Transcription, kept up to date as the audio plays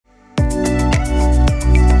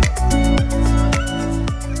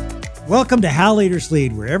Welcome to How Leaders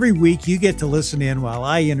Lead, where every week you get to listen in while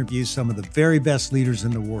I interview some of the very best leaders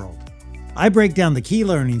in the world. I break down the key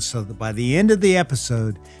learnings so that by the end of the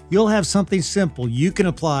episode, you'll have something simple you can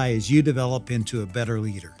apply as you develop into a better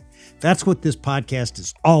leader. That's what this podcast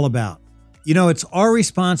is all about. You know, it's our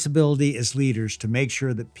responsibility as leaders to make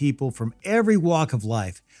sure that people from every walk of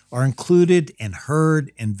life are included and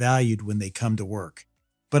heard and valued when they come to work.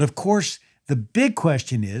 But of course, the big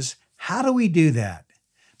question is, how do we do that?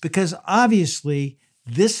 Because obviously,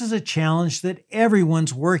 this is a challenge that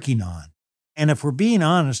everyone's working on. And if we're being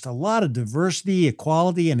honest, a lot of diversity,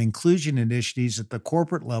 equality, and inclusion initiatives at the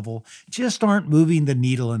corporate level just aren't moving the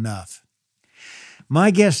needle enough. My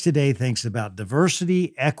guest today thinks about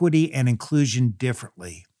diversity, equity, and inclusion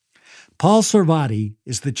differently. Paul Sarvadi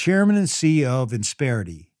is the chairman and CEO of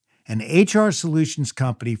Insperity, an HR solutions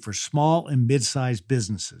company for small and mid-sized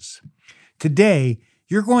businesses. Today,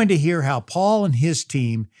 you're going to hear how Paul and his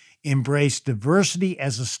team embrace diversity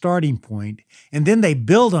as a starting point, and then they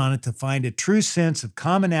build on it to find a true sense of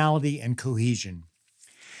commonality and cohesion.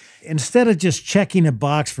 Instead of just checking a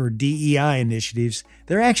box for DEI initiatives,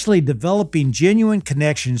 they're actually developing genuine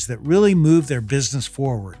connections that really move their business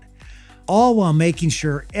forward, all while making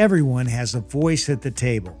sure everyone has a voice at the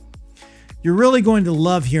table. You're really going to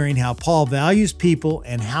love hearing how Paul values people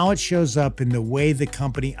and how it shows up in the way the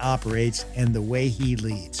company operates and the way he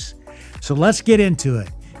leads. So let's get into it.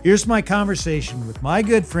 Here's my conversation with my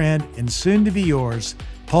good friend and soon to be yours,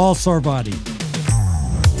 Paul Sarvadi.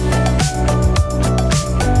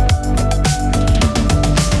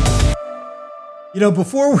 You know,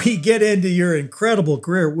 before we get into your incredible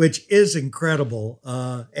career, which is incredible,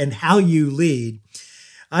 and how you lead,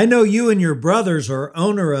 I know you and your brothers are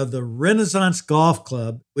owner of the Renaissance Golf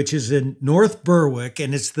Club, which is in North Berwick,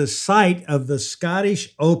 and it's the site of the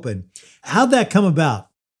Scottish Open. How'd that come about?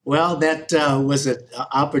 Well, that was an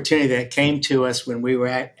opportunity that came to us when we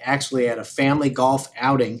were actually at a family golf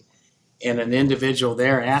outing, and an individual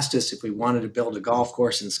there asked us if we wanted to build a golf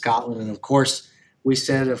course in Scotland. And of course, we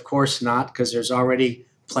said, of course not, because there's already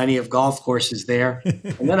plenty of golf courses there.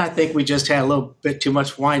 And then I think we just had a little bit too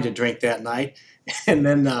much wine to drink that night. And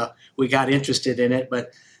then we got interested in it.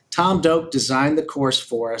 But Tom Doak designed the course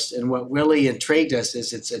for us. And what really intrigued us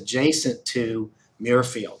is it's adjacent to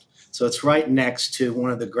Muirfield. So it's right next to one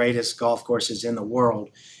of the greatest golf courses in the world.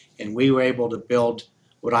 And we were able to build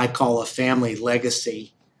what I call a family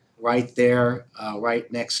legacy right there, right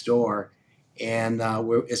next door. And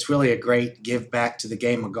it's really a great give back to the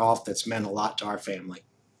game of golf that's meant a lot to our family.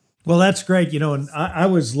 Well, that's great. You know, and I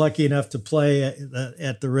was lucky enough to play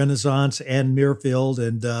at the Renaissance and Muirfield.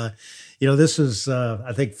 And, you know, this was,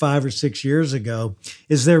 I think, 5 or 6 years ago.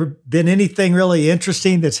 Has there been anything really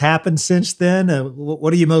interesting that's happened since then?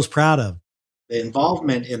 What are you most proud of? The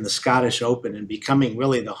involvement in the Scottish Open and becoming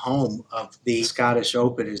really the home of the Scottish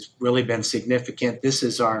Open has really been significant. This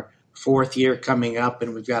is our 4th year coming up,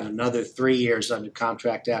 and we've got another 3 years under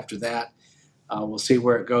contract after that. We'll see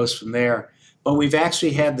where it goes from there. But we've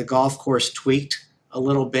actually had the golf course tweaked a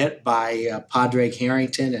little bit by Padraig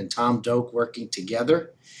Harrington and Tom Doak working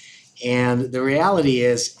together. And the reality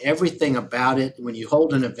is everything about it, when you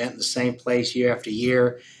hold an event in the same place year after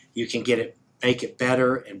year, you can make it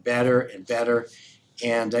better and better and better.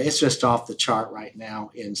 And it's just off the chart right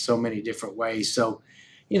now in so many different ways. So,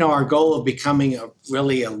 you know, our goal of becoming a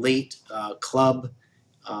really elite club,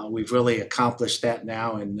 we've really accomplished that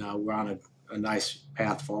now, and we're on a nice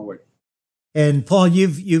path forward. And Paul,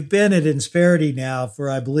 you've been at Insperity now for,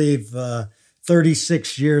 I believe,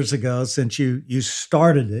 36 years ago since you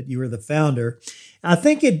started it. You were the founder. I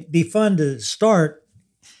think it'd be fun to start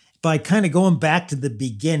by kind of going back to the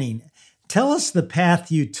beginning. Tell us the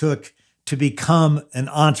path you took to become an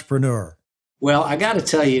entrepreneur. Well, I got to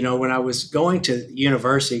tell you, you know, when I was going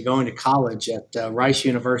to college at Rice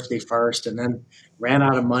University first, and then ran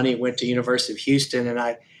out of money, went to University of Houston, and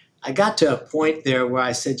I got to a point there where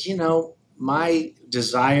I said, you know, my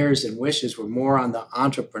desires and wishes were more on the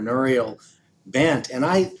entrepreneurial bent. And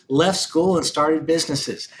I left school and started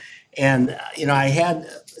businesses. And, you know, I had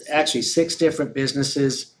actually 6 different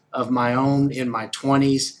businesses of my own in my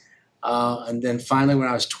 20s. And then finally, when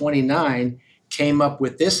I was 29, came up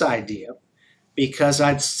with this idea because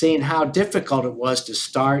I'd seen how difficult it was to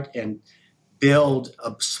start and build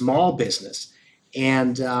a small business.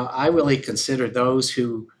 And I really consider those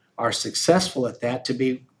who are successful at that to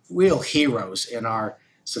be real heroes in our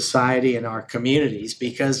society and our communities,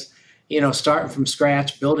 because, you know, starting from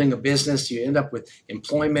scratch, building a business, you end up with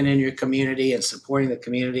employment in your community and supporting the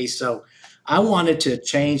community. So I wanted to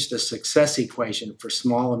change the success equation for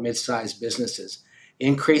small and mid-sized businesses,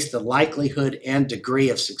 increase the likelihood and degree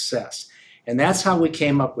of success. And that's how we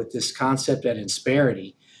came up with this concept at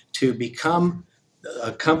Insperity to become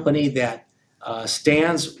a company that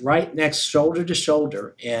stands right next shoulder to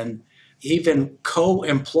shoulder and even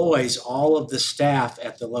co-employs all of the staff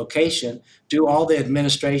at the location, do all the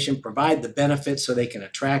administration, provide the benefits so they can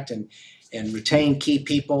attract and retain key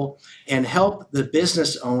people, and help the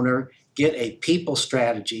business owner get a people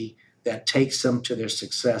strategy that takes them to their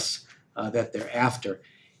success that they're after.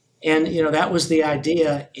 And that was the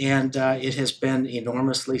idea, and it has been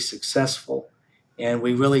enormously successful. And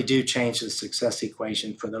we really do change the success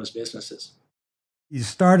equation for those businesses. You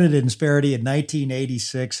started Insperity in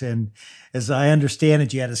 1986, and as I understand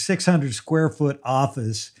it, you had a 600 square foot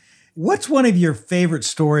office. What's one of your favorite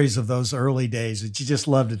stories of those early days that you just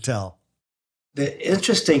love to tell? The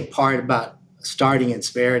interesting part about starting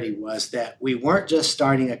Insperity was that we weren't just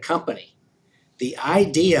starting a company. The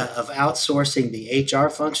idea of outsourcing the HR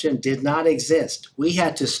function did not exist. We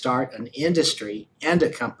had to start an industry and a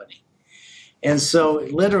company. And so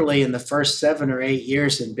literally in the first 7 or 8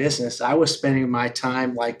 years in business, I was spending my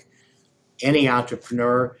time like any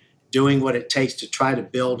entrepreneur doing what it takes to try to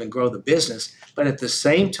build and grow the business. But at the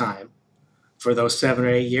same time, for those 7 or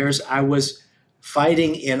 8 years, I was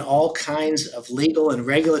fighting in all kinds of legal and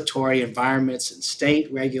regulatory environments and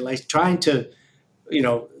state regulations, trying to,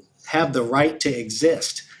 have the right to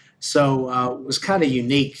exist. So it was kind of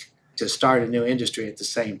unique to start a new industry at the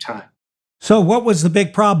same time. So, what was the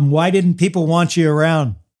big problem? Why didn't people want you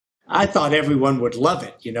around? I thought everyone would love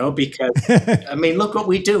it, because, look what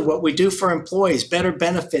we do for employees, better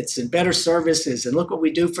benefits and better services. And look what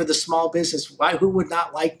we do for the small business. Who would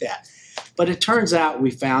not like that? But it turns out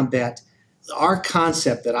we found that our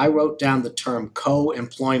concept that I wrote down the term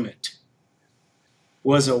co-employment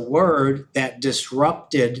was a word that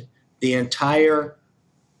disrupted the entire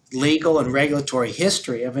legal and regulatory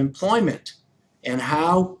history of employment. And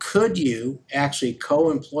how could you actually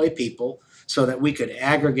co-employ people so that we could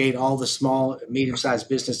aggregate all the small and medium-sized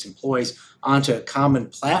business employees onto a common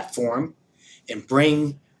platform and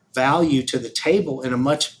bring value to the table in a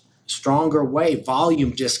much stronger way, volume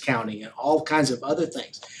discounting and all kinds of other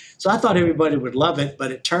things. So I thought everybody would love it,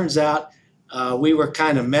 but it turns out we were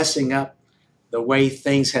kind of messing up the way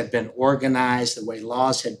things had been organized, the way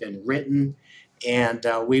laws had been written, and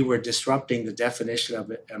we were disrupting the definition of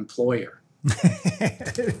an employer.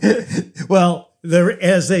 Well,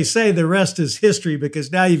 as they say, the rest is history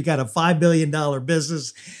because now you've got a $5 billion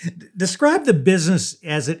business. Describe the business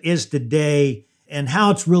as it is today and how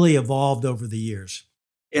it's really evolved over the years.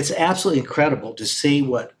 It's absolutely incredible to see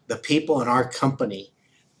what the people in our company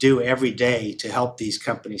do every day to help these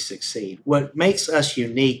companies succeed. What makes us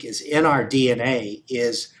unique is in our DNA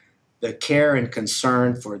is the care and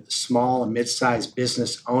concern for the small and mid-sized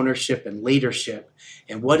business ownership and leadership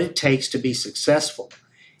and what it takes to be successful,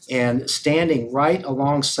 and standing right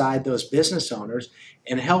alongside those business owners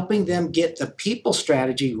and helping them get the people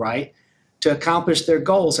strategy right to accomplish their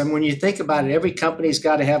goals. And when you think about it, every company's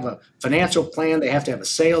got to have a financial plan, they have to have a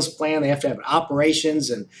sales plan, they have to have operations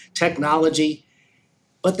and technology,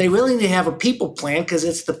 but they really need to have a people plan because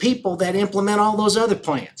it's the people that implement all those other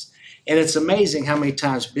plans. And it's amazing how many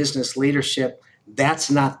times business leadership,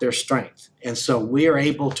 that's not their strength. And so we are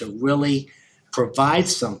able to really provide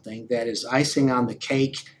something that is icing on the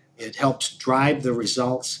cake. It helps drive the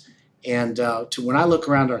results. And when I look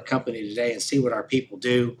around our company today and see what our people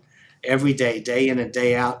do every day, day in and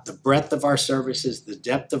day out, the breadth of our services, the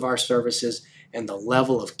depth of our services, and the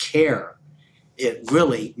level of care, it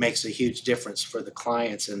really makes a huge difference for the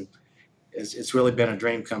clients. And it's really been a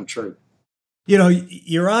dream come true.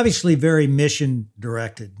 You're obviously very mission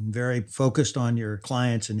directed and very focused on your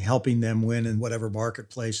clients and helping them win in whatever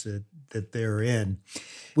marketplace that they're in.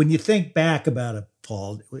 When you think back about it,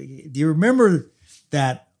 Paul, do you remember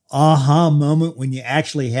that aha moment when you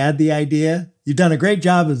actually had the idea? You've done a great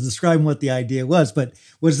job of describing what the idea was, but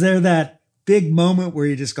was there that big moment where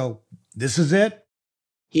you just go, this is it?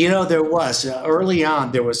 There was. Early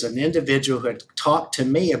on, there was an individual who had talked to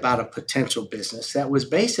me about a potential business that was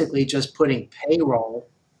basically just putting payroll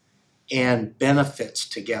and benefits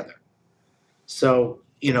together. So,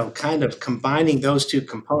 kind of combining those two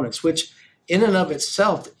components, which in and of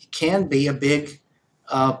itself can be a big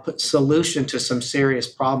solution to some serious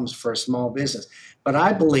problems for a small business. But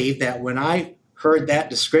I believe that when I heard that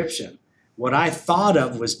description, what I thought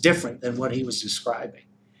of was different than what he was describing.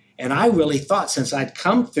 And I really thought, since I'd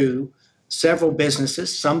come through several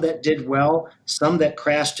businesses, some that did well, some that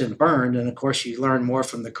crashed and burned, and of course you learn more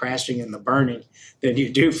from the crashing and the burning than you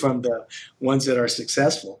do from the ones that are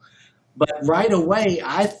successful. But right away,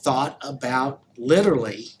 I thought about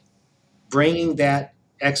literally bringing that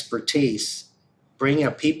expertise, bringing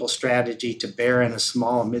a people strategy to bear in a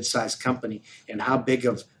small and mid-sized company and how big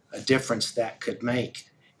of a difference that could make.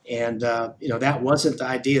 And, that wasn't the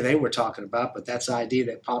idea they were talking about, but that's the idea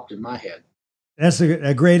that popped in my head. That's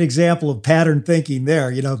a great example of pattern thinking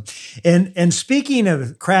there, And speaking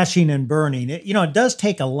of crashing and burning, it does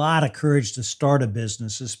take a lot of courage to start a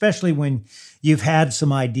business, especially when you've had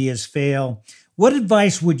some ideas fail. What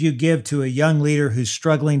advice would you give to a young leader who's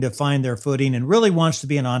struggling to find their footing and really wants to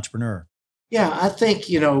be an entrepreneur? Yeah, I think,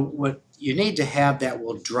 what you need to have that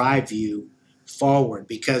will drive you forward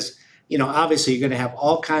because, obviously you're going to have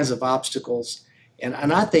all kinds of obstacles. And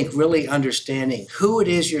I think really understanding who it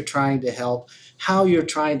is you're trying to help, how you're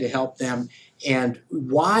trying to help them, and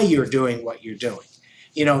why you're doing what you're doing.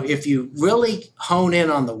 If you really hone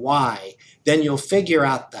in on the why, then you'll figure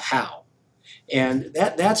out the how. And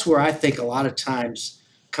that's where I think a lot of times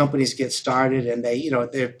companies get started and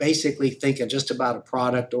they're basically thinking just about a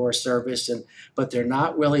product or a service but they're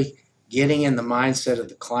not really getting in the mindset of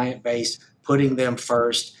the client base, putting them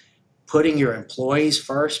first, putting your employees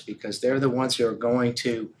first because they're the ones who are going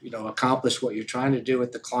to, accomplish what you're trying to do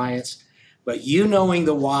with the clients. But knowing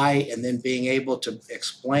the why and then being able to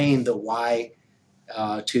explain the why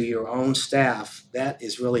to your own staff, that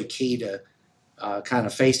is really key to kind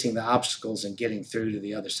of facing the obstacles and getting through to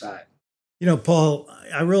the other side. Paul,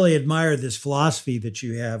 I really admire this philosophy that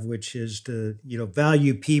you have, which is to,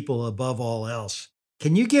 value people above all else.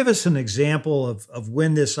 Can you give us an example of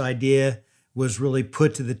when this idea was really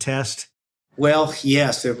put to the test? Well,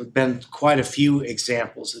 yes, there have been quite a few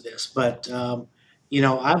examples of this, but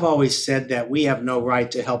I've always said that we have no right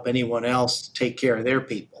to help anyone else take care of their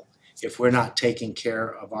people if we're not taking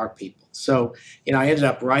care of our people. So, I ended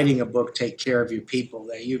up writing a book, Take Care of Your People,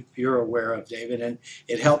 that you're aware of, David, and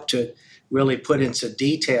it helped to really put into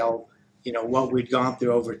detail, what we'd gone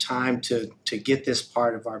through over time to get this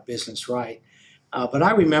part of our business right. But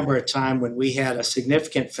I remember a time when we had a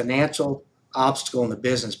significant financial obstacle in the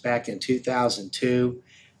business back in 2002.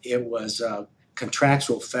 It was a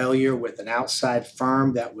contractual failure with an outside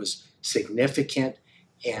firm that was significant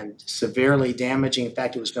and severely damaging. In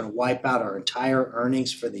fact, it was going to wipe out our entire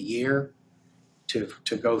earnings for the year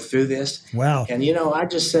to go through this. Wow. And, I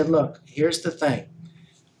just said, look, here's the thing.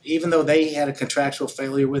 Even though they had a contractual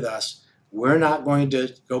failure with us, we're not going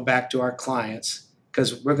to go back to our clients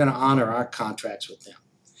because we're going to honor our contracts with them.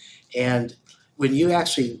 And when you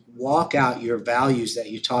actually walk out your values that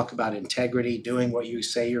you talk about, integrity, doing what you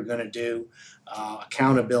say you're going to do,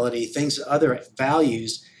 accountability, other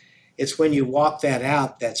values, it's when you walk that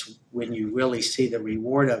out that's when you really see the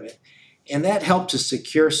reward of it. And that helped to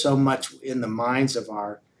secure so much in the minds of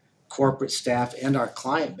our corporate staff and our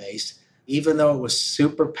client base. Even though it was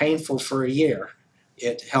super painful for a year,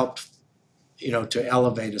 it helped, to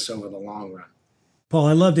elevate us over the long run. Paul,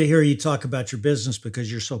 I love to hear you talk about your business because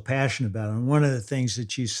you're so passionate about it. And one of the things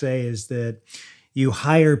that you say is that you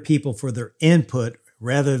hire people for their input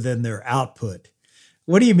rather than their output.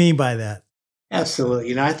 What do you mean by that?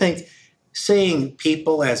 Absolutely. I think seeing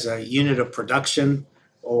people as a unit of production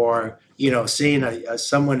or, seeing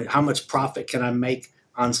someone, how much profit can I make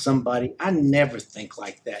on somebody, I never think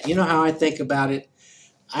like that. You know how I think about it?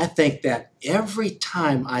 I think that every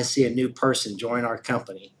time I see a new person join our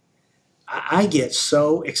company, I get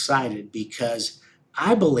so excited because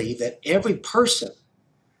I believe that every person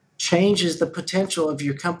changes the potential of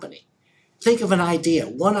your company. Think of one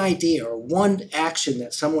idea or one action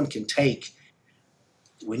that someone can take.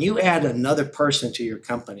 When you add another person to your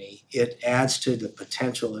company, it adds to the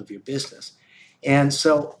potential of your business. And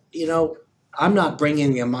so, I'm not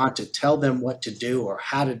bringing them on to tell them what to do or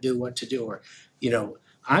how to do what to do, or,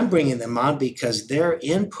 I'm bringing them on because their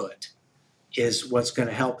input is what's going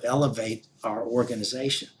to help elevate our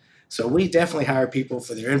organization. So we definitely hire people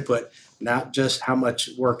for their input, not just how much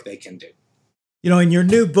work they can do. In your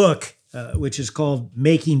new book, which is called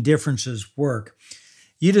Making Differences Work,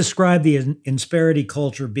 you describe the Insperity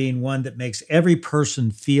culture being one that makes every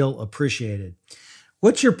person feel appreciated.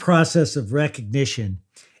 What's your process of recognition,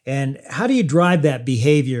 and how do you drive that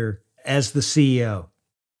behavior as the CEO?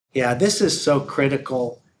 Yeah, this is so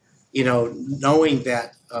critical, knowing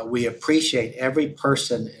that we appreciate every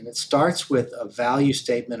person, and it starts with a value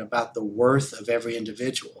statement about the worth of every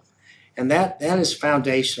individual. And that is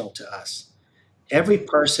foundational to us. Every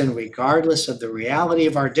person, regardless of the reality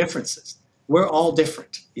of our differences, we're all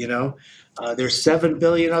different. There's 7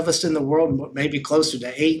 billion of us in the world, maybe closer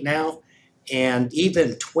to 8 now, and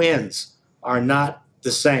even twins are not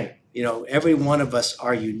the same. Every one of us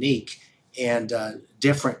are unique and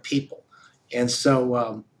different people. And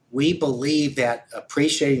so we believe that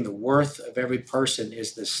appreciating the worth of every person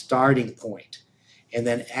is the starting point. and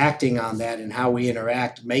then acting on that and how we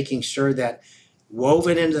interact, making sure that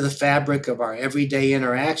woven into the fabric of our everyday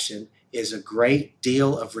interaction is a great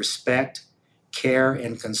deal of respect, care,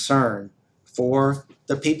 and concern for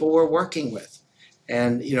the people we're working with.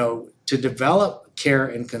 And, to develop care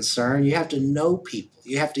and concern, you have to know people.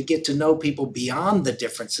 You have to get to know people beyond the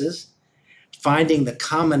differences, finding the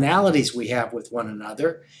commonalities we have with one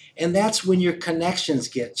another. And that's when your connections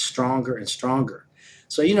get stronger and stronger.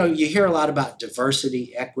 So, you hear a lot about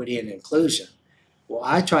diversity, equity, and inclusion. Well,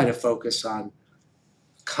 I try to focus on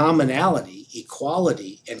commonality,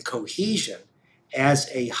 equality, and cohesion as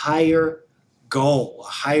a higher goal,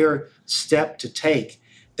 a higher step to take.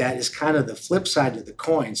 That is kind of the flip side of the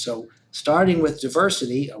coin. So starting with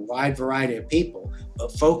diversity, a wide variety of people,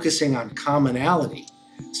 but focusing on commonality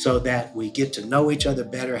so that we get to know each other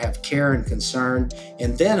better, have care and concern,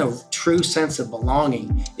 and then a true sense of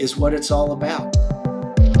belonging is what it's all about.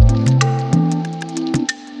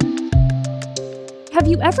 Have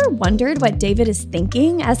you ever wondered what David is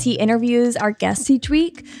thinking as he interviews our guests each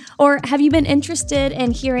week? Or have you been interested in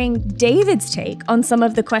hearing David's take on some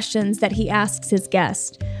of the questions that he asks his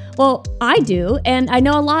guests? Well, I do, and I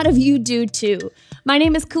know a lot of you do too. My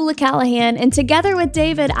name is Kula Callahan, and together with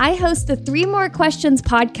David, I host the 3 More Questions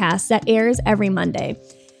podcast that airs every Monday.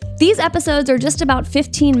 These episodes are just about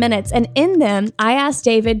 15 minutes, and in them, I ask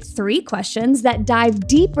David 3 questions that dive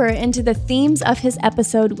deeper into the themes of his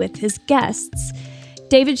episode with his guests.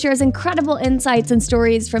 David shares incredible insights and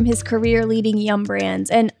stories from his career leading Yum brands,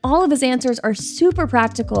 and all of his answers are super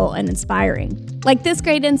practical and inspiring. Like this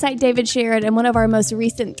great insight David shared in one of our most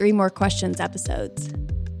recent 3 More Questions episodes.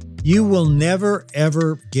 You will never,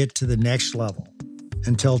 ever get to the next level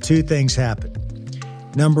until 2 things happen.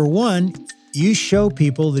 Number 1, you show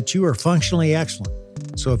people that you are functionally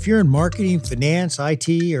excellent. So if you're in marketing, finance,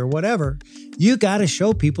 IT, or whatever, you got to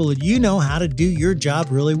show people that you know how to do your job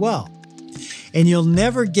really well. And you'll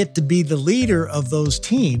never get to be the leader of those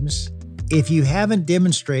teams if you haven't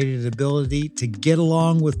demonstrated an ability to get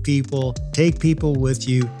along with people, take people with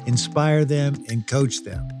you, inspire them, and coach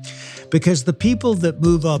them. Because the people that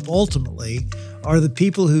move up ultimately are the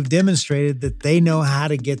people who've demonstrated that they know how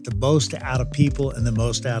to get the most out of people and the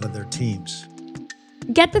most out of their teams.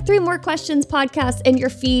 Get the 3 More Questions podcast in your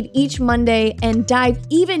feed each Monday and dive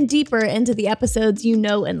even deeper into the episodes you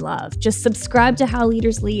know and love. Just subscribe to How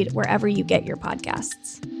Leaders Lead wherever you get your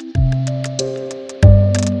podcasts.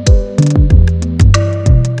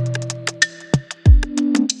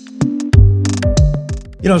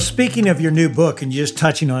 Speaking of your new book and just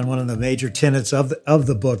touching on one of the major tenets of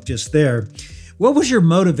the book just there, what was your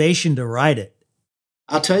motivation to write it?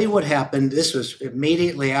 I'll tell you what happened. This was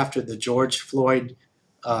immediately after the George Floyd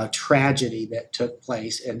tragedy that took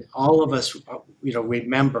place. And all of us,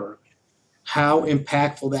 remember how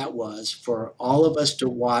impactful that was for all of us to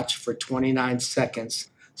watch for 29 seconds,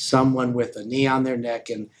 someone with a knee on their neck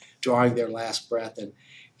and drawing their last breath.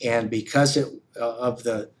 And because of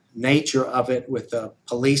the nature of it with the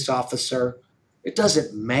police officer, it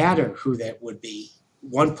doesn't matter who that would be,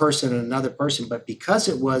 one person and another person, but because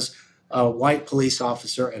it was a white police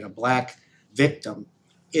officer and a black victim,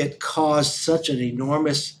 it caused such an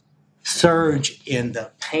enormous surge in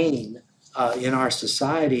the pain in our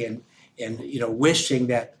society and wishing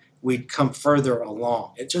that we'd come further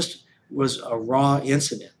along. It just was a raw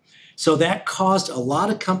incident. So that caused a lot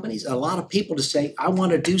of companies, a lot of people to say, I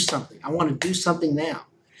want to do something. I want to do something now.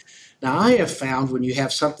 Now, I have found when you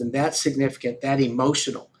have something that significant, that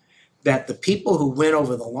emotional, that the people who win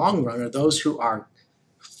over the long run are those who are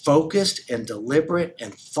focused and deliberate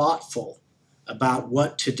and thoughtful about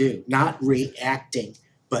what to do, not reacting,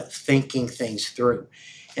 but thinking things through.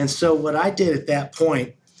 And so what I did at that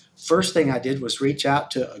point, first thing I did was reach out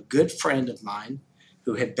to a good friend of mine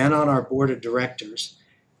who had been on our board of directors,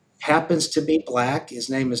 happens to be black. His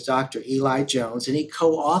name is Dr. Eli Jones, and he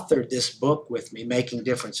co-authored this book with me, Making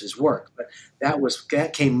Differences Work. But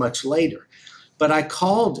that came much later. But I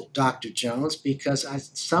called Dr. Jones because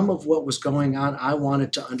some of what was going on, I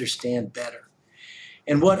wanted to understand better.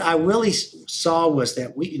 And what I really saw was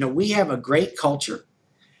that we have a great culture,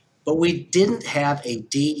 but we didn't have a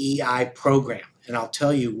DEI program. And I'll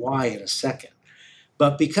tell you why in a second.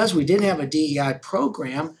 But because we didn't have a DEI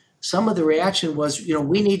program, some of the reaction was,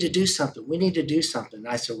 we need to do something. We need to do something. And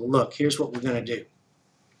I said, well, look, here's what we're going to do.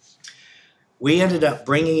 We ended up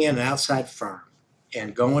bringing in an outside firm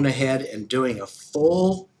and going ahead and doing a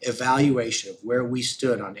full evaluation of where we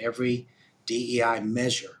stood on every DEI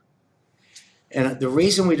measure. And the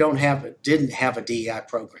reason we didn't have a DEI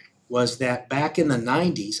program was that back in the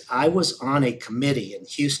 90s, I was on a committee in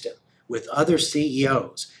Houston with other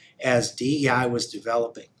CEOs as DEI was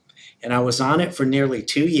developing. And I was on it for nearly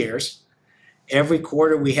 2 years. Every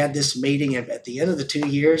quarter we had this meeting, and at the end of the 2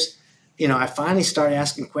 years, I finally started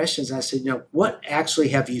asking questions. I said, what actually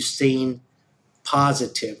have you seen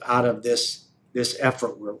positive out of this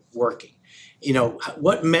effort we're working?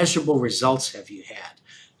 What measurable results have you had?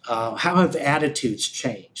 How have attitudes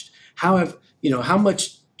changed? How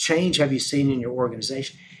much change have you seen in your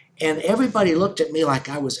organization? And everybody looked at me like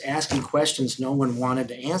I was asking questions no one wanted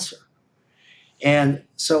to answer. And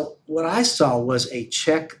so what I saw was a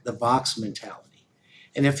check the box mentality.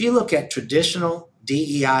 And if you look at traditional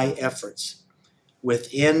DEI efforts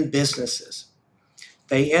within businesses,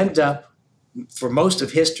 they end up, for most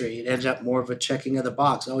of history, it ended up more of a checking of the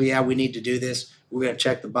box. Oh yeah, we need to do this. We're going to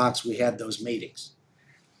check the box. We had those meetings.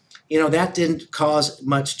 That didn't cause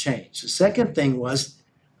much change. The second thing was,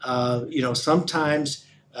 sometimes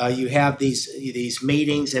you have these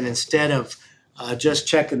meetings, and instead of just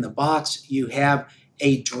checking the box, you have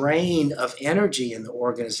a drain of energy in the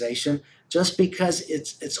organization just because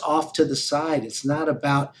it's off to the side. It's not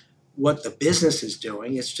about what the business is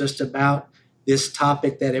doing. It's just about this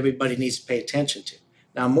topic that everybody needs to pay attention to.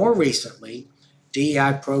 Now, more recently,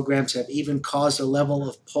 DEI programs have even caused a level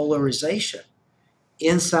of polarization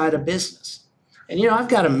inside a business. And I've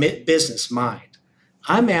got a business mind.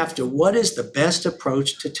 I'm after what is the best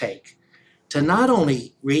approach to take to not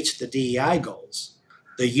only reach the DEI goals,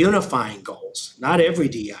 the unifying goals, not every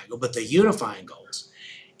DEI goal, but the unifying goals,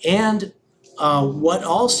 and what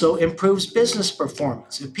also improves business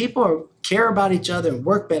performance. If people care about each other and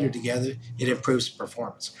work better together, it improves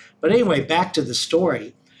performance. But anyway, back to the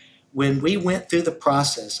story. When we went through the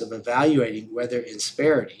process of evaluating whether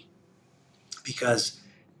Insperity, because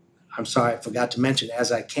I'm sorry, I forgot to mention,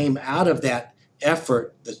 as I came out of that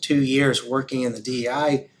effort, the 2 years working in the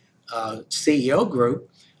DEI CEO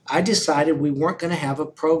group, I decided we weren't going to have a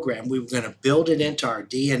program. We were going to build it into our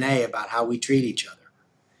DNA about how we treat each other.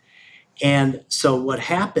 And so what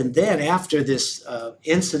happened then after this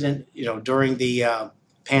incident, during the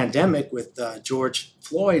pandemic with George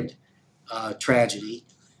Floyd tragedy,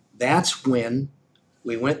 that's when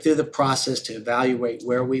we went through the process to evaluate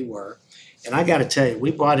where we were. And I got to tell you,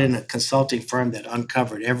 we brought in a consulting firm that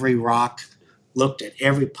uncovered every rock, looked at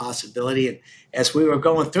every possibility. And as we were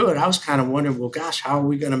going through it, I was kind of wondering, well, gosh, how are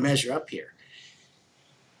we going to measure up here?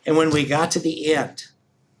 And when we got to the end,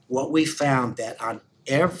 what we found that on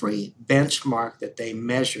every benchmark that they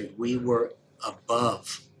measured, we were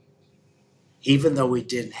above, even though we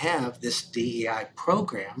didn't have this DEI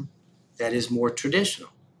program that is more traditional.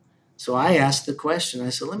 So I asked the question, I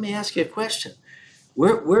said, let me ask you a question.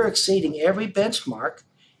 We're exceeding every benchmark,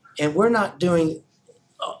 and we're not doing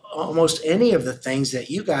almost any of the things that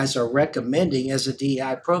you guys are recommending as a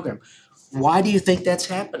DEI program. Why do you think that's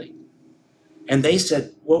happening? And they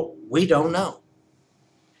said, well, we don't know.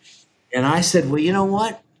 And I said, well, you know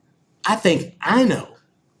what? I think I know,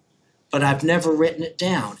 but I've never written it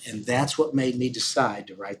down. And that's what made me decide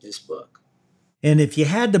to write this book. And if you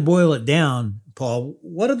had to boil it down, Paul,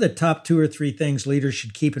 what are the top 2 or 3 things leaders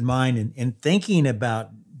should keep in mind in thinking about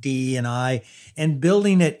DE&I and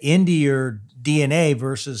building it into your DNA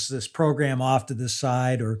versus this program off to the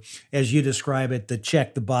side, or as you describe it, the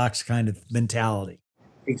check the box kind of mentality?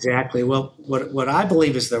 Exactly. Well, what I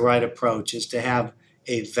believe is the right approach is to have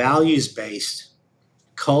a values-based,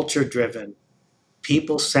 culture-driven,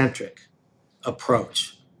 people-centric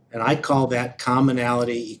approach. And I call that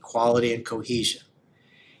commonality, equality, and cohesion.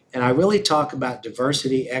 And I really talk about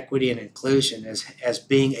diversity, equity, and inclusion as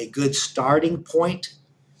being a good starting point.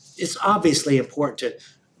 It's obviously important to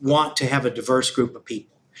want to have a diverse group of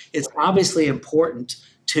people. It's obviously important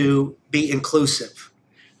to be inclusive.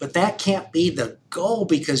 But that can't be the goal,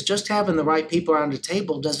 because just having the right people around the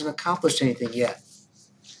table doesn't accomplish anything yet.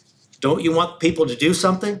 Don't you want people to do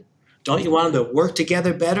something? Don't you want them to work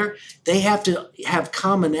together better? They have to have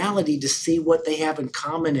commonality to see what they have in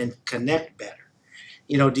common and connect better.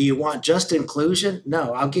 Do you want just inclusion?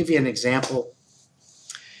 No, I'll give you an example.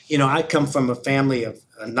 I come from a family of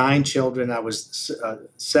 9 children. I was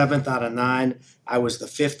 7th out of 9. I was the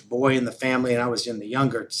 5th boy in the family, and I was in the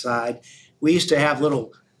younger side. We used to have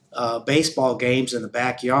little baseball games in the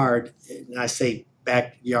backyard. And I say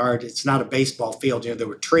backyard, it's not a baseball field. There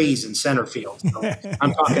were trees in center field. So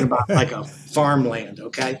I'm talking about like a farmland,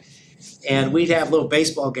 okay? And we'd have a little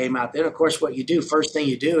baseball game out there. And of course, what you do, first thing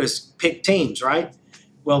you do is pick teams, right?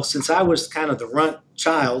 Well, since I was kind of the runt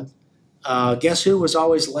child, guess who was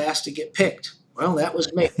always last to get picked? Well, that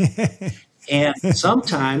was me. And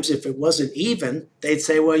sometimes if it wasn't even, they'd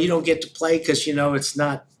say, well, you don't get to play because, it's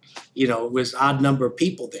not, it was odd number of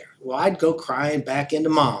people there. Well, I'd go crying back into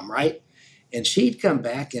mom, right? And she'd come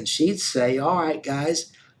back and she'd say, all right,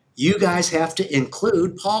 guys, You guys have to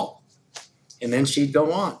include Paul. And then she'd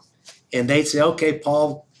go on. And they'd say, okay,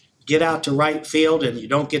 Paul, get out to right field and you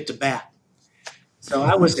don't get to bat. So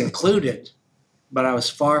I was included, but I was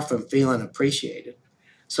far from feeling appreciated.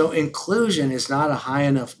 So inclusion is not a high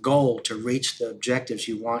enough goal to reach the objectives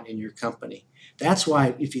you want in your company. That's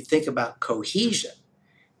why if you think about cohesion,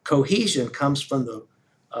 cohesion comes from the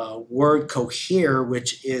word cohere,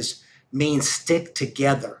 which means stick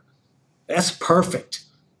together. That's perfect.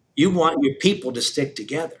 You want your people to stick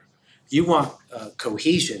together. You want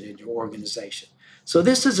cohesion in your organization. So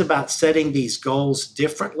this is about setting these goals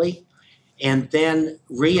differently and then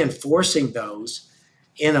reinforcing those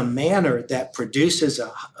in a manner that produces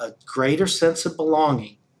a greater sense of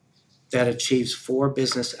belonging that achieves 4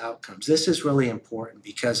 business outcomes. This is really important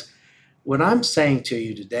because what I'm saying to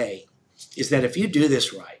you today is that if you do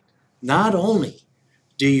this right, not only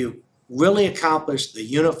do you really accomplish the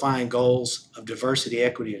unifying goals of diversity,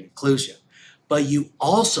 equity, and inclusion, but you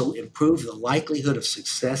also improve the likelihood of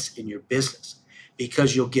success in your business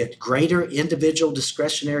because you'll get greater individual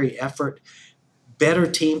discretionary effort, better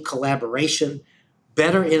team collaboration,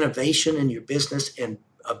 better innovation in your business, and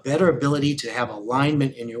a better ability to have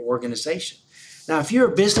alignment in your organization. Now, if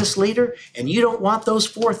you're a business leader and you don't want those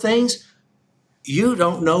 4 things, you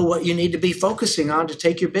don't know what you need to be focusing on to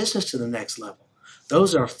take your business to the next level.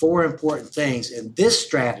 Those are 4 important things, and this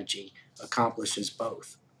strategy accomplishes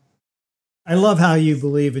both. I love how you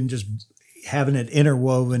believe in just having it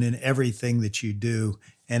interwoven in everything that you do.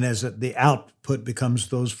 And as the output becomes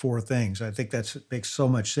those 4 things, I think that makes so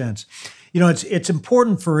much sense. It's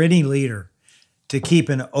important for any leader to keep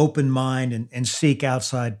an open mind and seek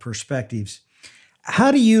outside perspectives.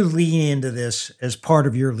 How do you lean into this as part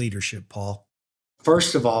of your leadership, Paul?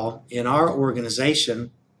 First of all, in our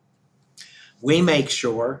organization, we make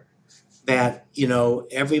sure that,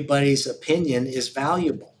 everybody's opinion is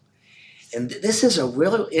valuable. And this is a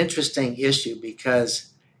really interesting issue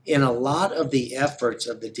because in a lot of the efforts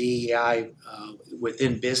of the DEI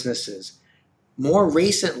within businesses, more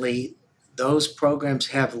recently, those programs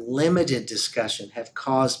have limited discussion, have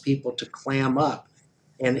caused people to clam up.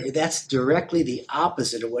 And that's directly the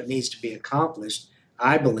opposite of what needs to be accomplished,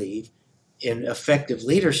 I believe, in effective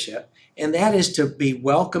leadership. And that is to be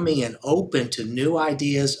welcoming and open to new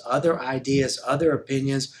ideas, other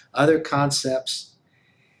opinions, other concepts.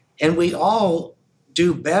 And we all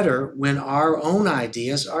do better when our own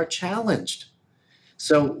ideas are challenged.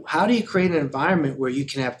 So how do you create an environment where you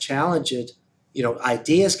can have challenges,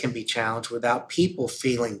 ideas can be challenged without people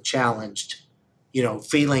feeling challenged,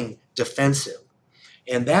 feeling defensive.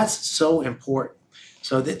 And that's so important.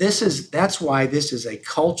 So that's why this is a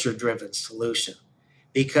culture-driven solution,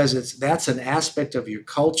 because that's an aspect of your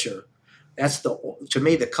culture. To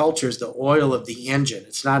me, the culture is the oil of the engine.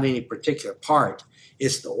 It's not any particular part.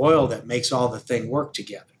 It's the oil that makes all the thing work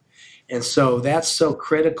together. And so that's so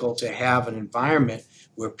critical to have an environment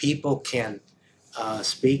where people can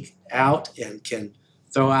speak out and can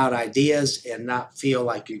throw out ideas and not feel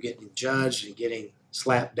like you're getting judged and getting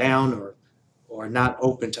slapped down or not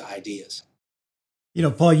open to ideas.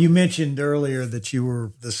 Paul, you mentioned earlier that you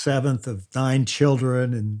were the 7th of 9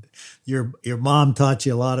 children, and your mom taught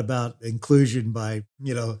you a lot about inclusion by,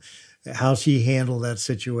 how she handled that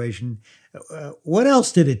situation. What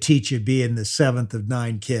else did it teach you being the 7th of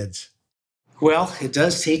 9 kids? Well, it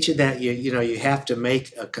does teach you that you have to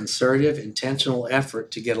make a concerted, intentional effort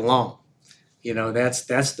to get along.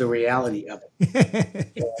 That's the reality of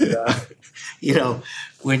it. And,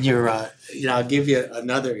 when you're, I'll give you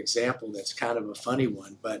another example that's kind of a funny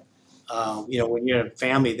one, but, when you're in a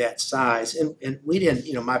family that size, and we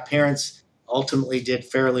didn't, my parents ultimately did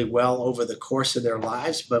fairly well over the course of their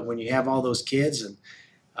lives, but when you have all those kids and,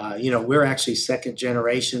 we're actually 2nd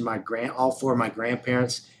generation, all 4 of my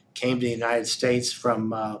grandparents came to the United States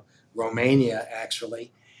from Romania,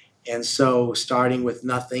 actually. And so starting with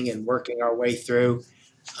nothing and working our way through.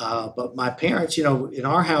 But my parents, in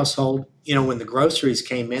our household, when the groceries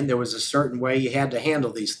came in, there was a certain way you had to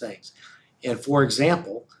handle these things. And for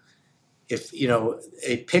example, if,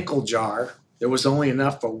 a pickle jar, there was only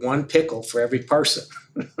enough for 1 pickle for every person.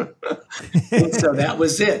 And so that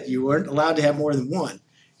was it. You weren't allowed to have more than 1.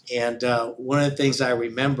 And one of the things I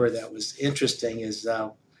remember that was interesting is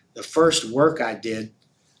the first work I did,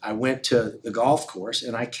 I went to the golf course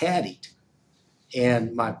and I caddied.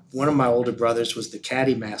 And one of my older brothers was the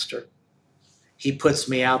caddy master. He puts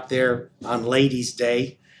me out there on Ladies'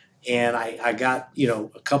 Day, and I got a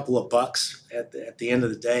couple of bucks at the end of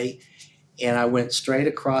the day, and I went straight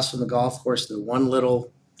across from the golf course to the one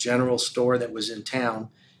little general store that was in town.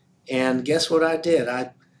 And guess what I did?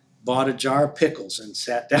 I bought a jar of pickles and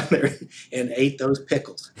sat down there and ate those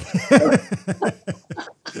pickles.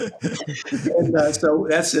 And so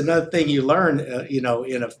that's another thing you learn, in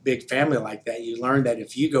a big family like that. You learn that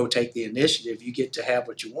if you go take the initiative, you get to have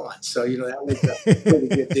what you want. So, that was a pretty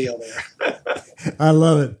good deal there. I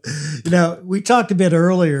love it. We talked a bit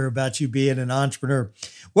earlier about you being an entrepreneur.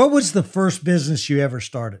 What was the first business you ever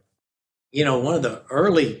started? One of the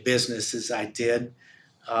early businesses I did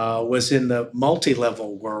was in the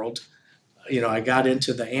multi-level world. I got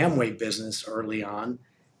into the Amway business early on,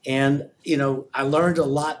 and, I learned a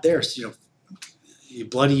lot there. So, you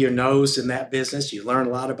bloody your nose in that business. You learn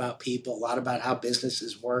a lot about people, a lot about how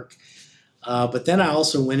businesses work. But then I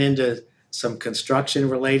also went into some construction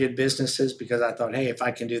related businesses because I thought, hey, if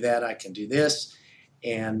I can do that, I can do this.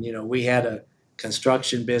 And, we had a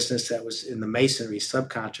construction business that was in the masonry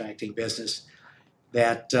subcontracting business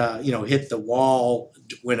that, hit the wall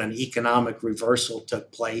when an economic reversal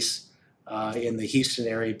took place in the Houston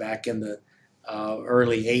area back in the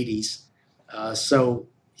early 80s. So,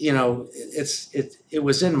 it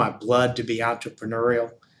was in my blood to be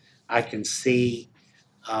entrepreneurial. I can see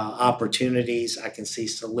opportunities. I can see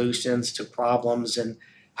solutions to problems, and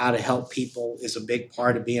how to help people is a big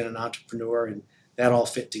part of being an entrepreneur, and that all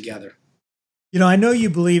fit together. I know you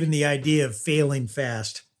believe in the idea of failing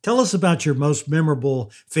fast. Tell us about your most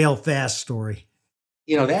memorable fail fast story.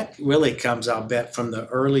 That really comes, I'll bet, from the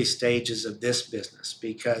early stages of this business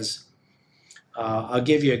because I'll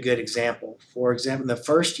give you a good example. For example, the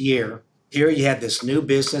first year, here you had this new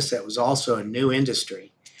business that was also a new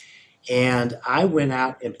industry. And I went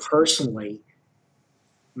out and personally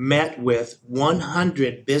met with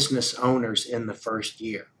 100 business owners in the first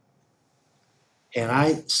year. And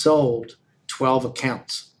I sold 12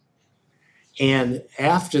 accounts. And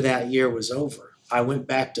after that year was over, I went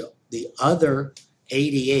back to the other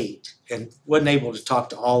 88 and wasn't able to talk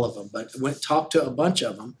to all of them, but talked to a bunch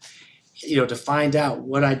of them, to find out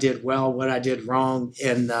what I did well, what I did wrong.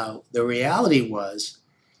 And the reality was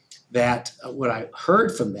that what I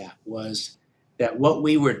heard from that was that what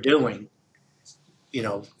we were doing,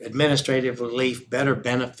 administrative relief, better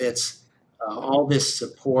benefits, all this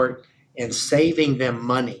support, and saving them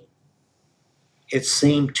money, it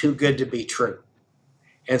seemed too good to be true.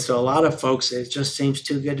 And so a lot of folks, it just seems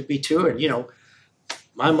too good to be true. And,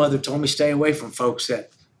 my mother told me stay away from folks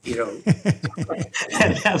that,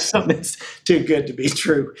 have something that's too good to be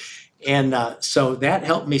true. And so that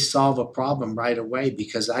helped me solve a problem right away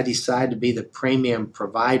because I decided to be the premium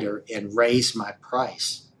provider and raise my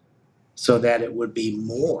price so that it would be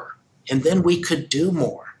more. And then we could do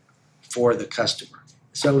more for the customer.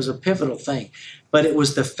 So it was a pivotal thing. But it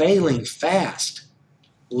was the failing fast,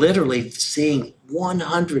 literally seeing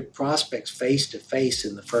 100 prospects face to face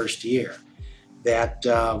in the first year, that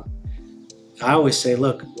I always say,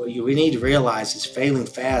 look, what we need to realize is failing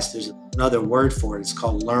fast. There's another word for it. It's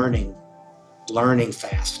called learning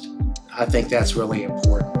fast. I think that's really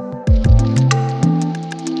important.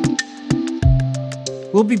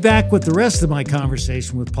 We'll be back with the rest of my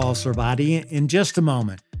conversation with Paul Sarvadi in just a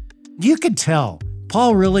moment. You could tell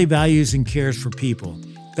Paul really values and cares for people.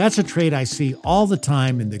 That's a trait I see all the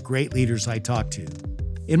time in the great leaders I talk to.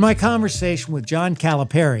 In my conversation with John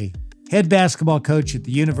Calipari, head basketball coach at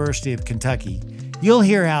the University of Kentucky, you'll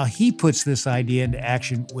hear how he puts this idea into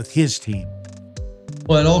action with his team.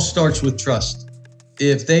 Well, it all starts with trust.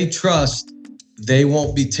 If they trust, they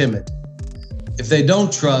won't be timid. If they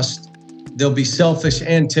don't trust, they'll be selfish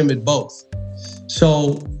and timid both.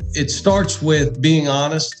 So it starts with being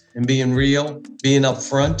honest and being real, being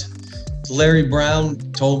upfront. Larry Brown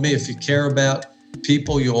told me if you care about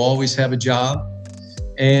people, you'll always have a job.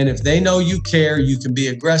 And if they know you care, you can be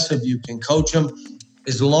aggressive, you can coach them,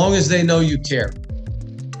 as long as they know you care.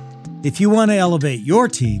 If you want to elevate your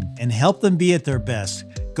team and help them be at their best,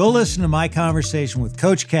 go listen to my conversation with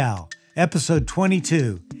Coach Cal, episode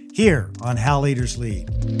 22, here on How Leaders Lead.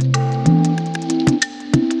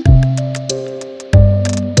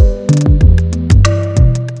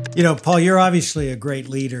 Paul, you're obviously a great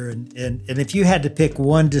leader, and if you had to pick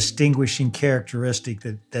one distinguishing characteristic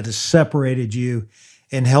that has separated you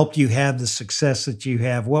and helped you have the success that you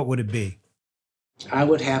have, what would it be? I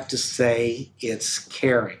would have to say it's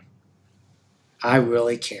caring. I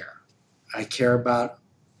really care. I care about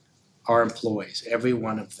our employees, every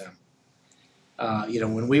one of them.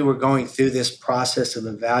 When we were going through this process of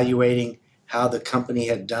evaluating how the company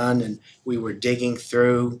had done and we were digging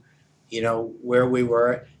through, where we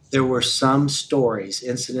were, there were some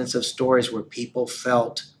incidents of stories where people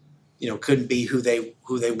felt, couldn't be who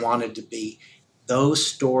they wanted to be. Those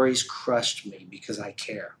stories crushed me because I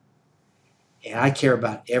care. And I care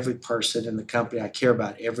about every person in the company. I care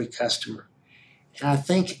about every customer. And I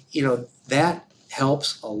think, that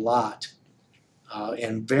helps a lot.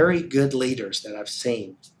 And very good leaders that I've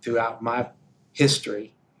seen throughout my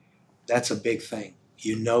history, that's a big thing.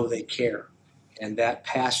 They care. And that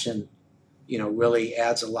passion, really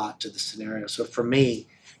adds a lot to the scenario. So for me,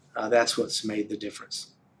 that's what's made the difference.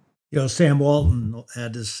 Sam Walton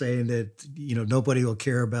had this saying that, nobody will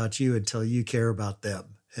care about you until you care about them.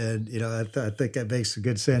 And, I think that makes a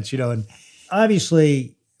good sense, and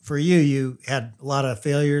obviously for you, you had a lot of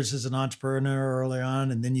failures as an entrepreneur early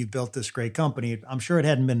on, and then you built this great company. I'm sure it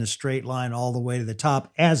hadn't been a straight line all the way to the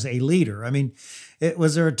top as a leader. I mean,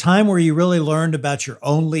 was there a time where you really learned about your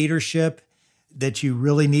own leadership that you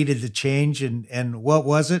really needed to change, and what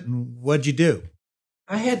was it, and what'd you do?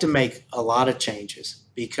 I had to make a lot of changes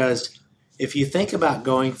because if you think about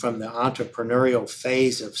going from the entrepreneurial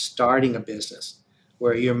phase of starting a business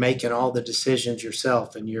where you're making all the decisions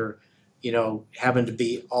yourself and you're, having to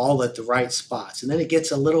be all at the right spots. And then it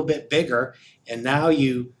gets a little bit bigger and now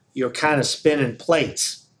you're kind of spinning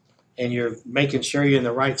plates and you're making sure you're in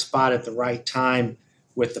the right spot at the right time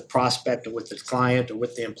with the prospect or with the client or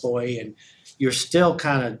with the employee. And you're still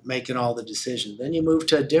kind of making all the decisions. Then you move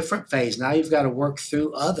to a different phase. Now you've got to work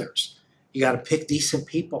through others. You got to pick decent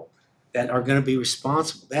people that are going to be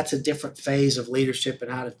responsible. That's a different phase of leadership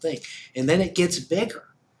and how to think. And then it gets bigger.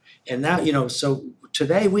 And now, so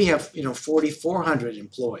today we have, 4,400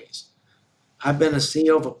 employees. I've been a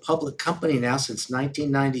CEO of a public company now since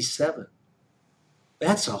 1997.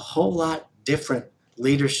 That's a whole lot different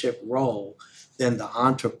leadership role than the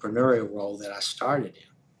entrepreneurial role that I started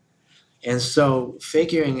in. And so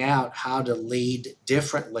figuring out how to lead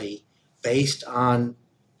differently based on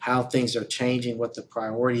how things are changing, what the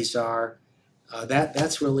priorities are,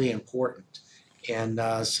 that's really important. And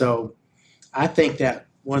so I think that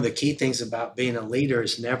one of the key things about being a leader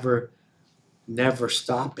is never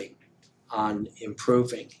stopping on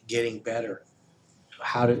improving, getting better,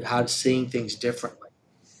 how to seeing things differently,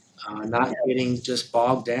 not getting just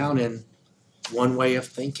bogged down in one way of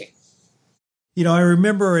thinking. I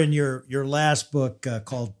remember in your last book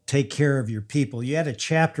called Take Care of Your People, you had a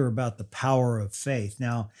chapter about the power of faith.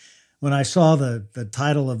 Now, when I saw the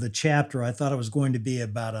title of the chapter, I thought it was going to be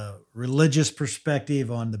about a religious perspective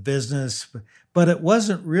on the business, but it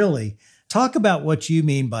wasn't really. Talk about what you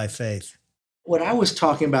mean by faith. What I was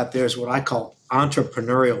talking about there is what I call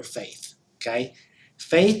entrepreneurial faith, okay?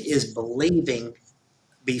 Faith is believing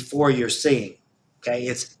before you're seeing, okay?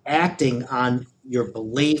 It's acting on your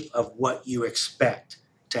belief of what you expect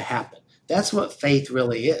to happen. That's what faith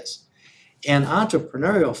really is. And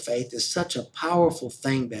entrepreneurial faith is such a powerful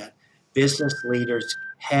thing that business leaders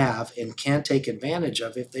have and can take advantage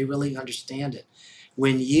of if they really understand it.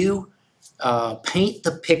 When you paint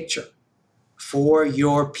the picture for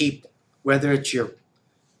your people, whether it's your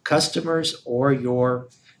customers or your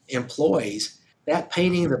employees, that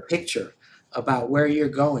painting the picture about where you're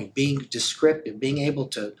going, being descriptive, being able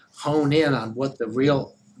to hone in on what the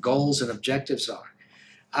real goals and objectives are.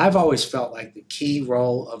 I've always felt like the key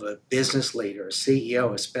role of a business leader, a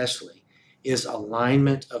CEO especially, is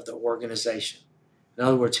alignment of the organization. In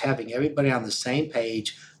other words, having everybody on the same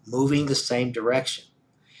page, moving the same direction.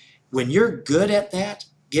 When you're good at that,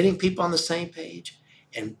 getting people on the same page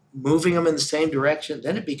and moving them in the same direction,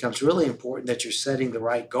 then it becomes really important that you're setting the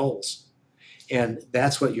right goals. And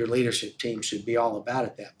that's what your leadership team should be all about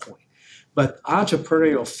at that point. But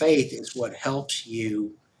entrepreneurial faith is what helps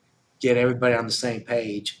you get everybody on the same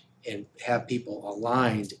page and have people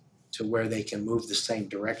aligned to where they can move the same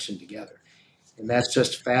direction together. And that's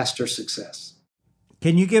just faster success.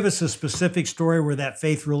 Can you give us a specific story where that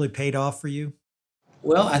faith really paid off for you?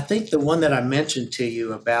 Well, I think the one that I mentioned to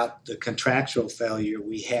you about the contractual failure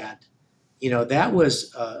we had, that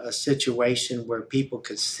was a situation where people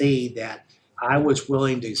could see that I was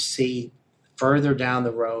willing to see further down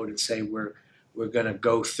the road and say, we're going to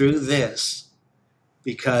go through this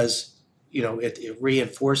because, it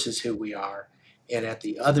reinforces who we are. And at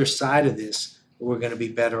the other side of this, we're going to be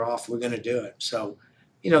better off. We're going to do it. So,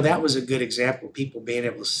 that was a good example of people being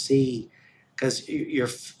able to see, because your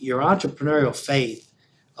entrepreneurial faith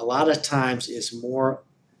a lot of times is more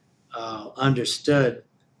understood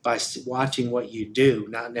by watching what you do,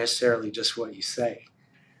 not necessarily just what you say.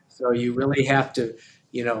 So you really have to,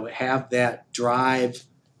 have that drive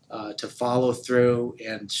to follow through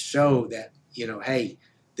and show that, hey,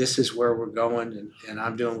 this is where we're going and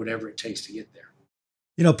I'm doing whatever it takes to get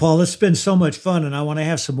there. Paul, this has been so much fun, and I want to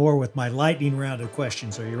have some more with my lightning round of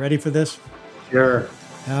questions. Are you ready for this? Sure.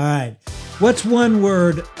 All right. What's one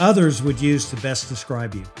word others would use to best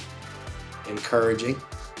describe you? Encouraging.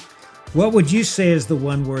 What would you say is the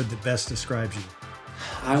one word that best describes you?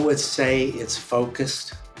 I would say it's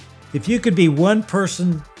focused. If you could be one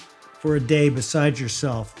person for a day besides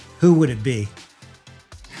yourself, who would it be?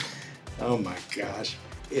 Oh my gosh.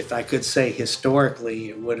 If I could say historically,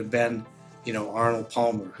 it would have been, Arnold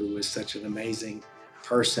Palmer, who was such an amazing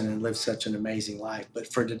person and lived such an amazing life.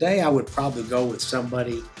 But for today, I would probably go with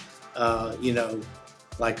somebody,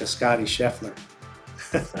 like a Scotty Scheffler.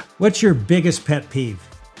 What's your biggest pet peeve?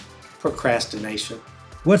 Procrastination.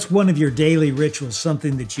 What's one of your daily rituals,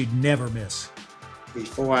 something that you'd never miss?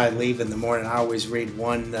 Before I leave in the morning, I always read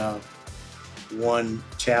one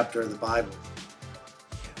chapter of the Bible.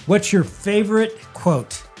 What's your favorite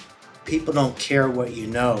quote? People don't care what you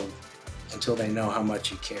know until they know how much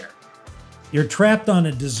you care. You're trapped on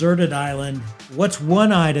a deserted island. What's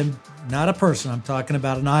one item, not a person, I'm talking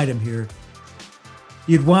about an item here,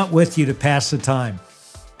 you'd want with you to pass the time?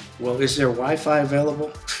 Well, is there Wi-Fi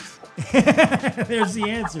available? There's the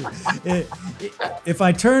answer. If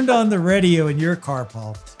I turned on the radio in your car,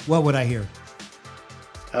 Paul, what would I hear?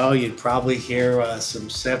 Oh, you'd probably hear some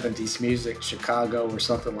 70s music, Chicago or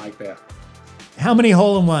something like that. How many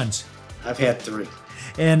hole-in-ones? I've had 3.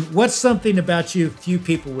 And what's something about you few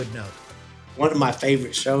people would know? One of my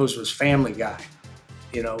favorite shows was Family Guy.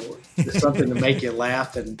 Something to make you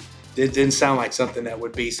laugh, and it didn't sound like something that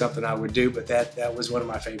would be something I would do, but that was one of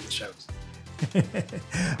my favorite shows.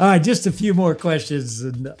 All right, just a few more questions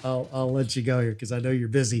and I'll let you go here because I know you're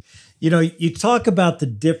busy. You talk about the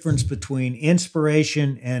difference between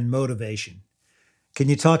inspiration and motivation. Can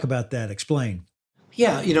you talk about that? Explain.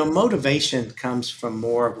 Yeah, motivation comes from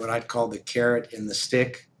more of what I'd call the carrot and the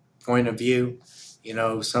stick point of view.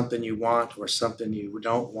 Something you want or something you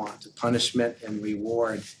don't want, the punishment and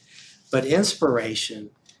reward. But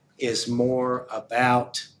inspiration is more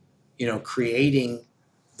about, creating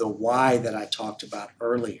the why that I talked about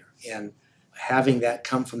earlier and having that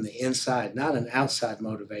come from the inside, not an outside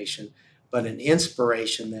motivation, but an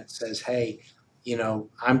inspiration that says, hey,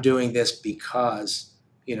 I'm doing this because,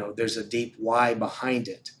 there's a deep why behind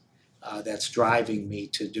it that's driving me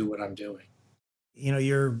to do what I'm doing.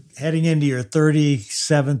 You're heading into your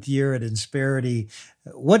 37th year at Insperity.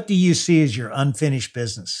 What do you see as your unfinished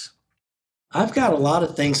business? I've got a lot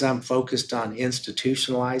of things I'm focused on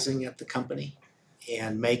institutionalizing at the company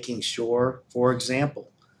and making sure, for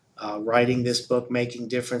example, writing this book, Making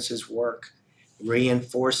Differences Work,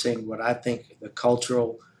 reinforcing what I think the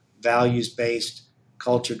cultural, values-based,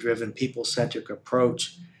 culture-driven, people-centric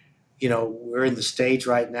approach. We're in the stage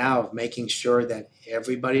right now of making sure that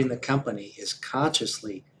everybody in the company is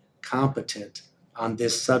consciously competent on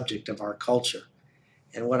this subject of our culture.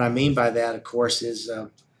 And what I mean by that, of course, is,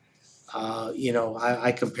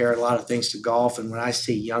 I compare a lot of things to golf. And when I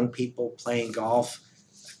see young people playing golf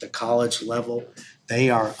at the college level, they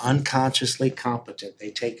are unconsciously competent. They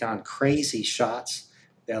take on crazy shots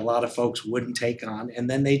that a lot of folks wouldn't take on, and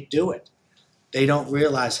then they do it. They don't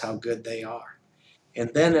realize how good they are.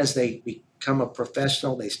 And then as they become a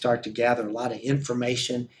professional, they start to gather a lot of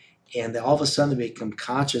information, and all of a sudden they become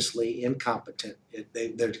consciously incompetent.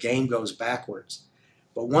 Their game goes backwards.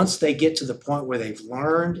 But once they get to the point where they've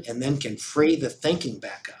learned and then can free the thinking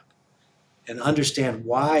back up and understand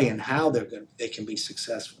why and how they can be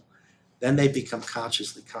successful, then they become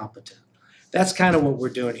consciously competent. That's kind of what we're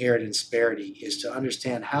doing here at Insperity, is to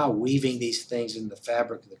understand how weaving these things in the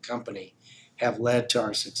fabric of the company have led to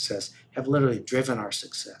our success, have literally driven our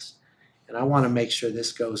success. And I want to make sure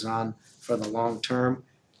this goes on for the long term,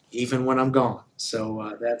 even when I'm gone.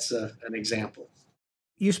 So that's an example.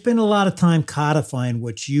 You spend a lot of time codifying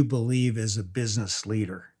what you believe as a business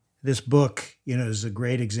leader. This book, is a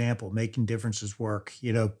great example, Making Differences Work.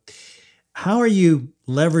 How are you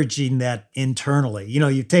leveraging that internally?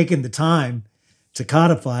 You've taken the time to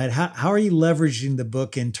codify it. How are you leveraging the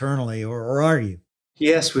book internally, or are you?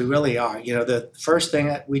 Yes, we really are. The first thing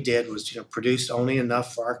that we did was, produce only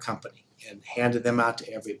enough for our company and handed them out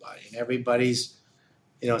to everybody. And everybody's,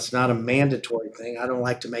 it's not a mandatory thing. I don't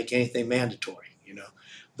like to make anything mandatory,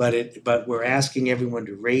 but we're asking everyone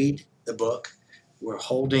to read the book. We're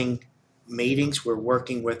holding meetings. We're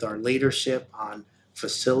working with our leadership on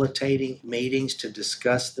facilitating meetings to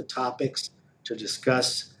discuss the topics, to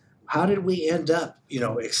discuss how did we end up,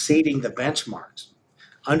 exceeding the benchmarks.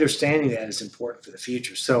 Understanding that is important for the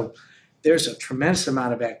future. So there's a tremendous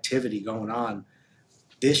amount of activity going on.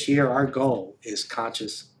 This year, our goal is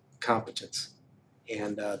conscious competence.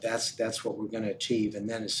 And that's what we're going to achieve. And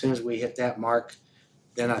then as soon as we hit that mark,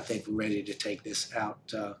 then I think we're ready to take this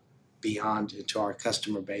out beyond into our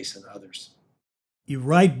customer base and others. You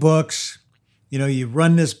write books, you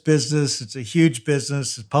run this business. It's a huge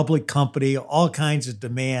business, a public company, all kinds of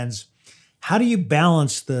demands. How do you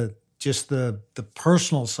balance the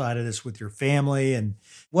personal side of this with your family, and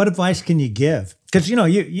what advice can you give? Because you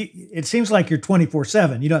it seems like you're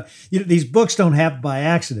 24/7. These books don't happen by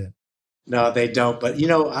accident. No, they don't. But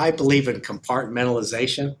I believe in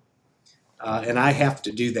compartmentalization, and I have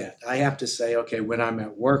to do that. I have to say, okay, when I'm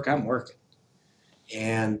at work, I'm working,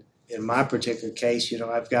 and in my particular case,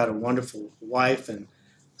 I've got a wonderful wife and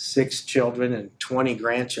 6 children and 20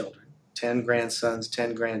 grandchildren, 10 grandsons,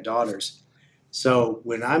 10 granddaughters. So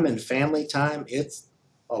when I'm in family time, it's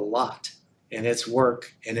a lot, and it's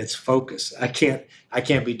work and it's focus. I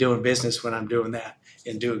can't be doing business when I'm doing that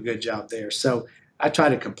and do a good job there. So I try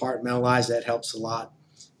to compartmentalize. That helps a lot.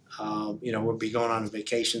 We'll be going on a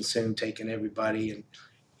vacation soon, taking everybody,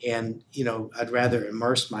 and I'd rather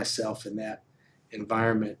immerse myself in that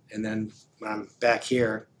environment, and then when I'm back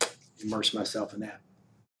here, immerse myself in that.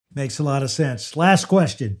 Makes a lot of sense. Last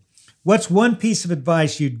question. What's one piece of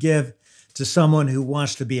advice you'd give to someone who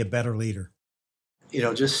wants to be a better leader?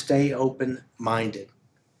 Just stay open-minded.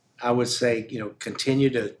 I would say, continue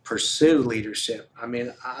to pursue leadership. I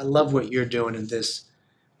mean, I love what you're doing in this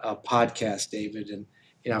podcast, David. And,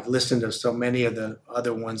 I've listened to so many of the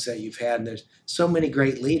other ones that you've had, and there's so many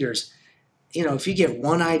great leaders. If you get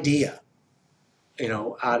one idea,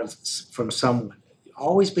 from someone,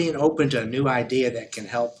 always being open to a new idea that can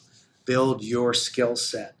help build your skill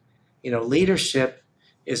set. Leadership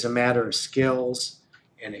is a matter of skills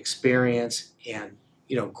and experience and,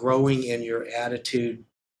 growing in your attitude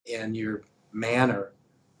and your manner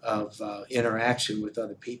of interaction with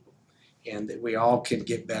other people, and that we all can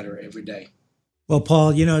get better every day. Well,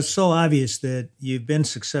 Paul, it's so obvious that you've been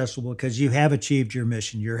successful because you have achieved your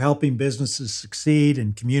mission. You're helping businesses succeed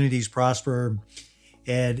and communities prosper.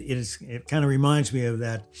 And it kind of reminds me of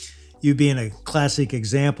that, you being a classic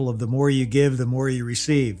example of the more you give, the more you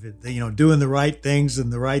receive. Doing the right things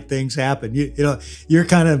and the right things happen. You're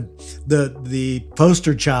kind of the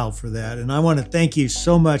poster child for that. And I want to thank you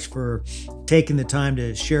so much for taking the time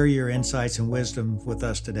to share your insights and wisdom with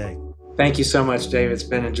us today. Thank you so much, David. It's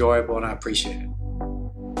been enjoyable, and I appreciate it.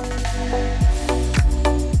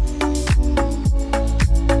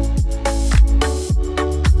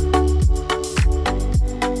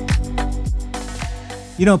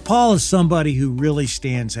 Paul is somebody who really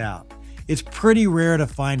stands out. It's pretty rare to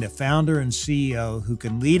find a founder and CEO who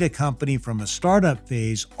can lead a company from a startup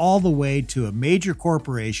phase all the way to a major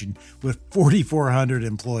corporation with 4,400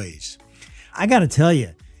 employees. I got to tell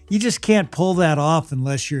you, you just can't pull that off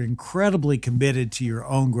unless you're incredibly committed to your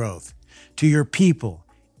own growth, to your people,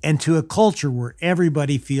 and to a culture where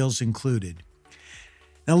everybody feels included.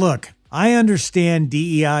 Now look, I understand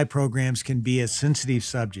DEI programs can be a sensitive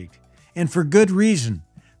subject, and for good reason.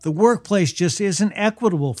 The workplace just isn't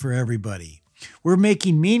equitable for everybody. We're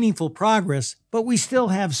making meaningful progress, but we still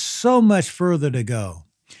have so much further to go.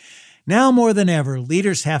 Now more than ever,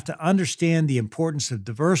 leaders have to understand the importance of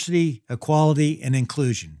diversity, equality, and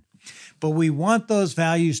inclusion. But we want those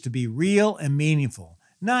values to be real and meaningful,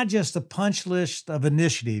 not just a punch list of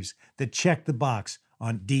initiatives that check the box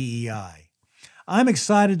on DEI. I'm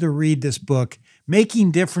excited to read this book,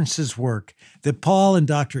 Making Differences Work, that Paul and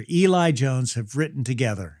Dr. Eli Jones have written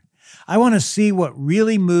together. I want to see what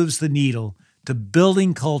really moves the needle to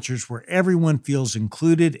building cultures where everyone feels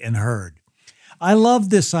included and heard. I love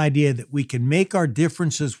this idea that we can make our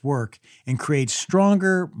differences work and create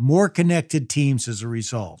stronger, more connected teams as a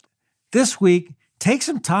result. This week, take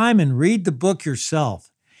some time and read the book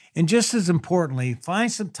yourself. And just as importantly,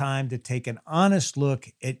 find some time to take an honest look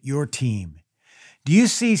at your team. Do you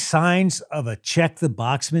see signs of a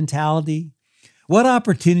check-the-box mentality? What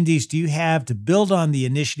opportunities do you have to build on the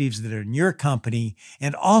initiatives that are in your company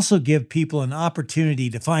and also give people an opportunity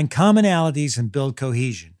to find commonalities and build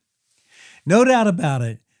cohesion? No doubt about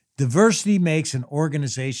it, diversity makes an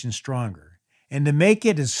organization stronger. And to make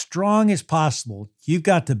it as strong as possible, you've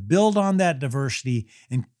got to build on that diversity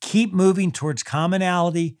and keep moving towards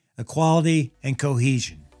commonality, equality, and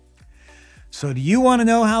cohesion. So do you want to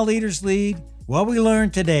know how leaders lead? What we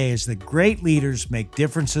learned today is that great leaders make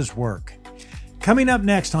differences work. Coming up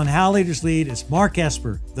next on How Leaders Lead is Mark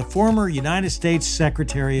Esper, the former United States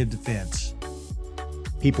Secretary of Defense.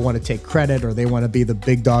 People want to take credit or they want to be the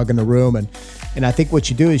big dog in the room. And I think what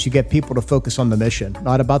you do is you get people to focus on the mission,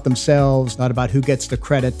 not about themselves, not about who gets the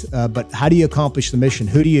credit, but how do you accomplish the mission?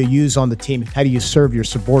 Who do you use on the team? How do you serve your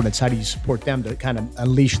subordinates? How do you support them to kind of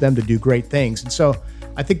unleash them to do great things? And so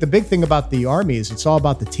I think the big thing about the Army is it's all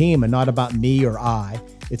about the team and not about me or I.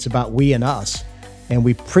 It's about we and us. And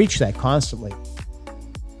we preach that constantly.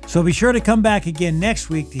 So be sure to come back again next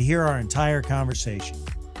week to hear our entire conversation.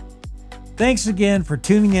 Thanks again for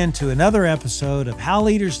tuning in to another episode of How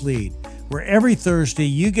Leaders Lead where every Thursday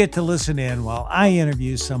you get to listen in while I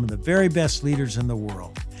interview some of the very best leaders in the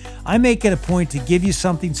world. I make it a point to give you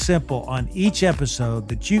something simple on each episode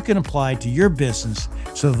that you can apply to your business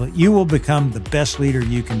so that you will become the best leader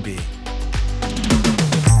you can be.